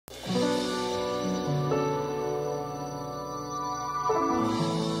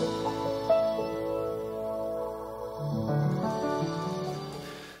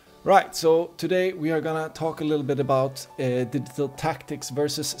Right, so today we are gonna talk a little bit about digital tactics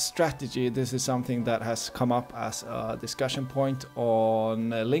versus strategy. This is something that has come up as a discussion point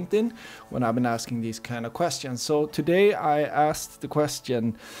on LinkedIn when I've been asking these kind of questions. So today I asked the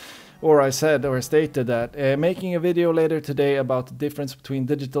question, or I stated that making a video later today about the difference between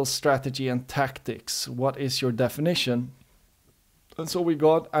digital strategy and tactics. What is your definition? And so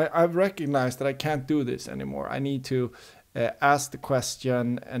I've recognized that I can't do this anymore. I need to ask the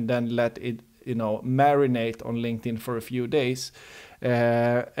question and then let it, marinate on LinkedIn for a few days.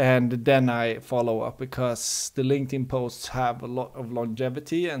 And then I follow up, because the LinkedIn posts have a lot of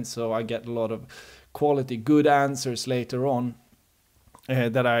longevity. And so I get a lot of quality, good answers later on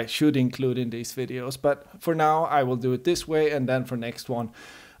that I should include in these videos. But for now, I will do it this way. And then for next one,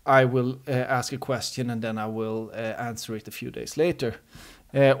 I will ask a question and then I will answer it a few days later,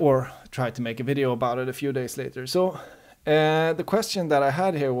 or try to make a video about it a few days later. So the question that I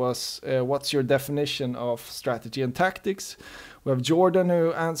had here was, what's your definition of strategy and tactics? We have Jordan,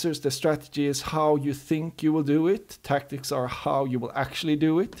 who answers the strategy is how you think you will do it. Tactics are how you will actually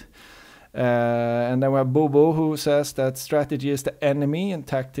do it. And then we have Bobo, who says that strategy is the enemy and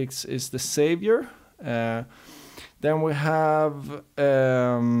tactics is the savior. Then we have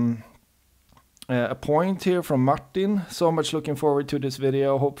a point here from Martin. So much looking forward to this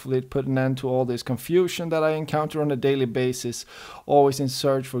video. Hopefully it put an end to all this confusion that I encounter on a daily basis. Always in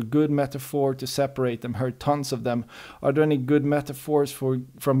search for good metaphor to separate them. Heard tons of them. Are there any good metaphors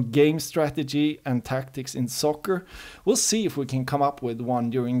from game strategy and tactics in soccer? We'll see if we can come up with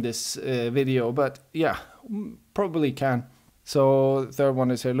one during this video. But yeah, probably can. So the third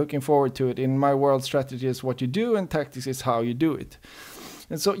one is here, looking forward to it. In my world, strategy is what you do and tactics is how you do it.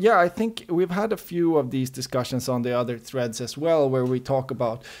 And so, yeah, I think we've had a few of these discussions on the other threads as well, where we talk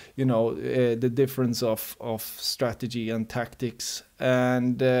about, the difference of strategy and tactics.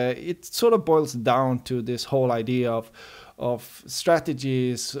 And it sort of boils down to this whole idea of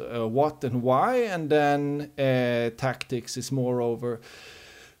strategy is what and why, and then tactics is moreover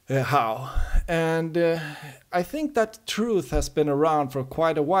how. And I think that truth has been around for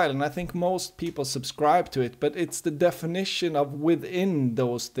quite a while, and I think most people subscribe to it, but it's the definition of within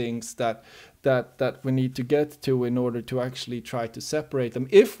those things that we need to get to in order to actually try to separate them,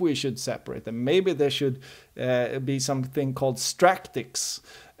 if we should separate them. Maybe there should be something called stractics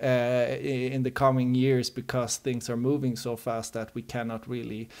in the coming years, because things are moving so fast that we cannot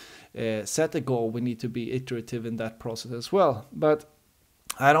really set a goal. We need to be iterative in that process as well. But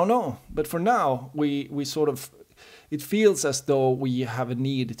I don't know. But for now, we sort of, it feels as though we have a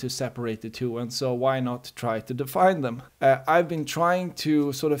need to separate the two. And so why not try to define them? I've been trying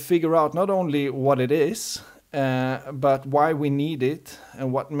to sort of figure out not only what it is, but why we need it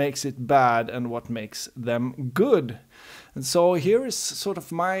and what makes it bad and what makes them good. And so here is sort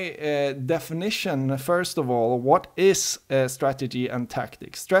of my definition. First of all, what is strategy and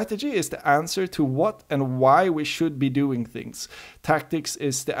tactics? Strategy is the answer to what and why we should be doing things. Tactics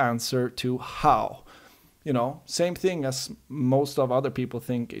is the answer to how. Same thing as most of other people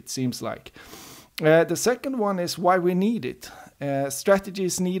think, it seems like. The second one is why we need it. Strategy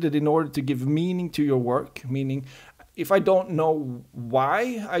is needed in order to give meaning to your work, meaning if I don't know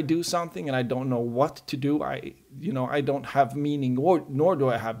why I do something and I don't know what to do, I don't have meaning, nor do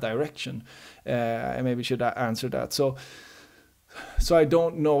I have direction. I maybe should answer that. So I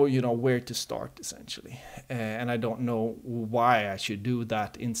don't know, where to start, essentially. And I don't know why I should do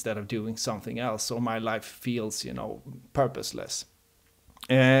that instead of doing something else. So my life feels, purposeless.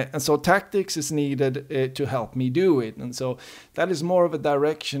 And so tactics is needed to help me do it. And so that is more of a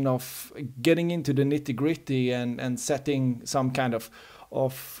direction of getting into the nitty-gritty and setting some kind of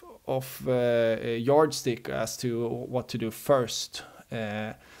yardstick as to what to do first.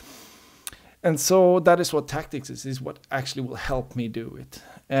 And so that is what tactics is what actually will help me do it.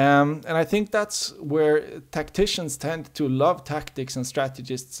 And I think that's where tacticians tend to love tactics and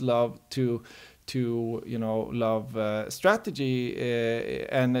strategists love to love strategy,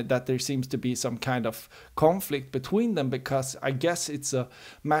 and that there seems to be some kind of conflict between them, because I guess it's a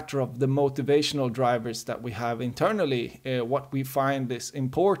matter of the motivational drivers that we have internally, what we find is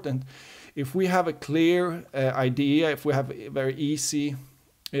important. If we have a clear idea, if we have very easy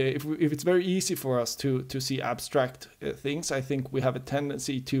if it's very easy for us to see abstract things, I think we have a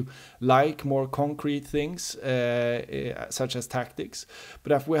tendency to like more concrete things, such as tactics.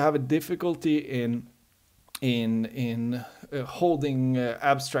 But if we have a difficulty in holding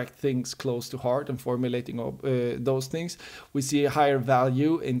abstract things close to heart and formulating those things, we see a higher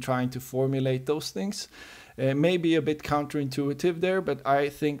value in trying to formulate those things. Maybe a bit counterintuitive there, but I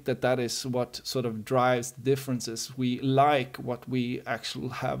think that that is what sort of drives the differences. We like what we actually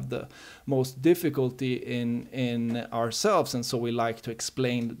have the most difficulty in ourselves, and so we like to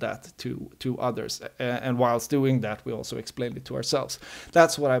explain that to others. And whilst doing that, we also explain it to ourselves.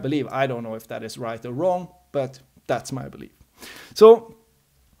 That's what I believe. I don't know if that is right or wrong, but that's my belief. So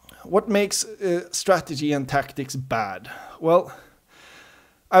what makes strategy and tactics bad? Well,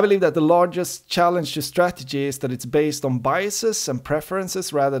 I believe that the largest challenge to strategy is that it's based on biases and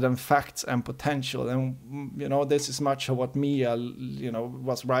preferences rather than facts and potential. And, you know, this is much of what Mia, you know,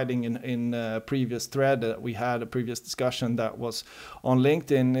 was writing in a previous thread that we had, a previous discussion that was on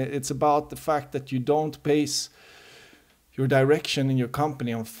LinkedIn. It's about the fact that you don't base your direction in your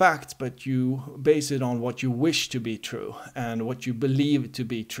company on facts, but you base it on what you wish to be true and what you believe to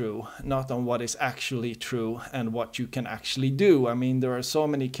be true, not on what is actually true and what you can actually do. I mean, there are so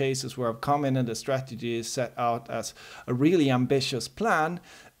many cases where I've come in and the strategy is set out as a really ambitious plan,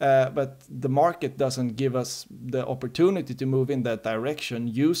 but the market doesn't give us the opportunity to move in that direction.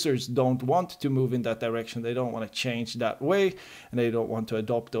 Users don't want to move in that direction. They don't want to change that way, and they don't want to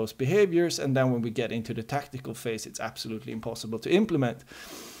adopt those behaviors. And then when we get into the tactical phase, it's absolutely impossible to implement.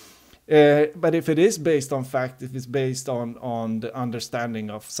 But if it is based on fact, if it's based on the understanding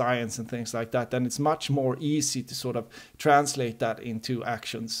of science and things like that, then it's much more easy to sort of translate that into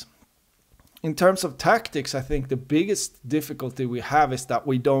actions. In terms of tactics, I think the biggest difficulty we have is that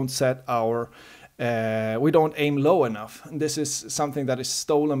we don't set our, we don't aim low enough. And this is something that is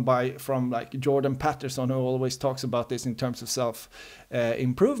stolen from like Jordan Peterson, who always talks about this in terms of self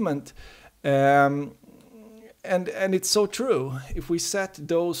improvement. And it's so true. If we set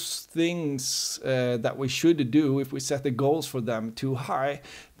those things that we should do, if we set the goals for them too high,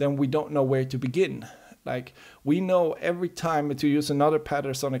 then we don't know where to begin. Like, we know every time, to use another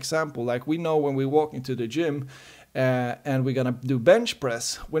Patterson example, like we know when we walk into the gym and we're gonna do bench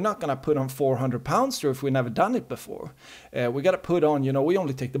press, we're not gonna put on 400 pounds through if we've never done it before. We gotta put on, you know, we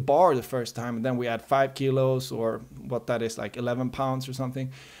only take the bar the first time and then we add 5 kilos or what that is, like 11 pounds or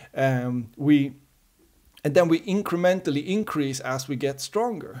something. And then we incrementally increase as we get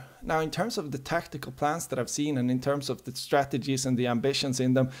stronger. Now, in terms of the tactical plans that I've seen and in terms of the strategies and the ambitions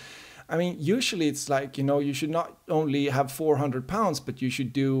in them, I mean, usually it's like, you know, you should not only have 400 pounds, but you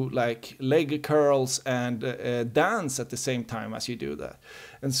should do like leg curls and dance at the same time as you do that.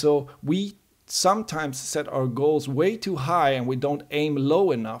 And so we sometimes set our goals way too high and we don't aim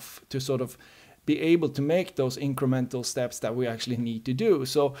low enough to sort of be able to make those incremental steps that we actually need to do.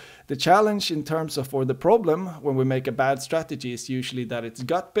 So the challenge in terms of, or the problem when we make a bad strategy is usually that it's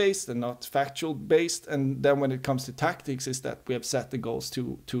gut-based and not factual-based. And then when it comes to tactics is that we have set the goals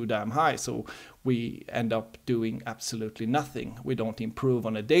too damn high. So we end up doing absolutely nothing. We don't improve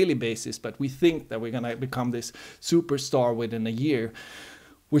on a daily basis, but we think that we're gonna become this superstar within a year,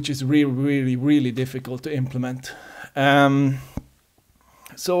 which is really, really, really difficult to implement.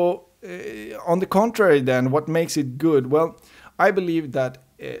 On the contrary then, what makes it good? Well, I believe that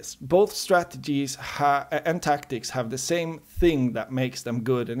both strategies and tactics have the same thing that makes them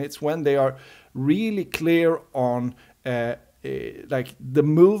good, and it's when they are really clear on like the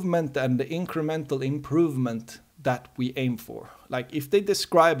movement and the incremental improvement that we aim for. Like if they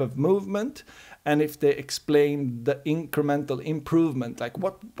describe a movement and if they explain the incremental improvement, like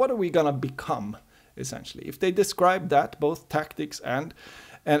what are we gonna become essentially? If they describe that, both tactics and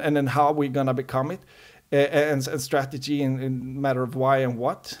then how we're gonna become it, and strategy in matter of why and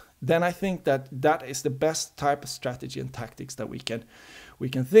what, then I think that is the best type of strategy and tactics that we can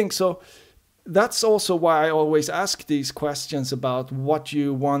think. So that's also why I always ask these questions about what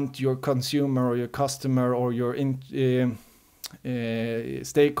you want your consumer or your customer or your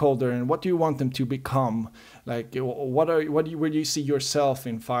stakeholder, and what do you want them to become? Like where do you see yourself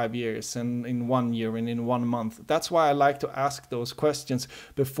in 5 years and in 1 year and in 1 month? That's why I like to ask those questions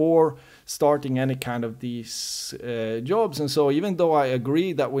before starting any kind of these jobs. And so even though I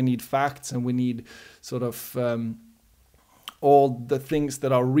agree that we need facts and we need sort of all the things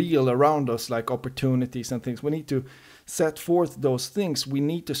that are real around us, like opportunities and things, we need to set forth those things. We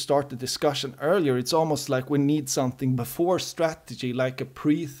need to start the discussion earlier. It's almost like we need something before strategy, like a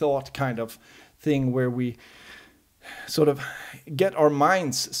pre-thought kind of thing where we sort of get our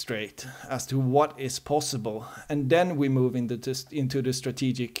minds straight as to what is possible, and then we move into the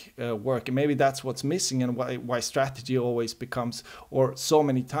strategic work. And maybe that's what's missing, and why strategy always becomes, or so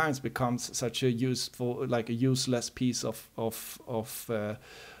many times becomes, such a useful, like a useless piece of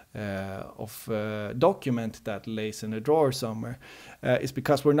document that lays in a drawer somewhere, is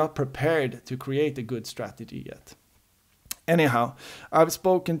because we're not prepared to create a good strategy yet. Anyhow, I've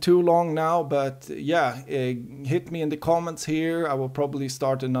spoken too long now, but yeah, hit me in the comments here. I will probably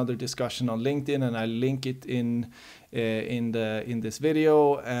start another discussion on LinkedIn, and I'll link it in this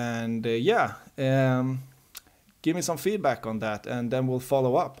video. And give me some feedback on that, and then we'll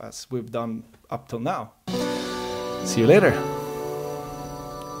follow up as we've done up till now. See you later.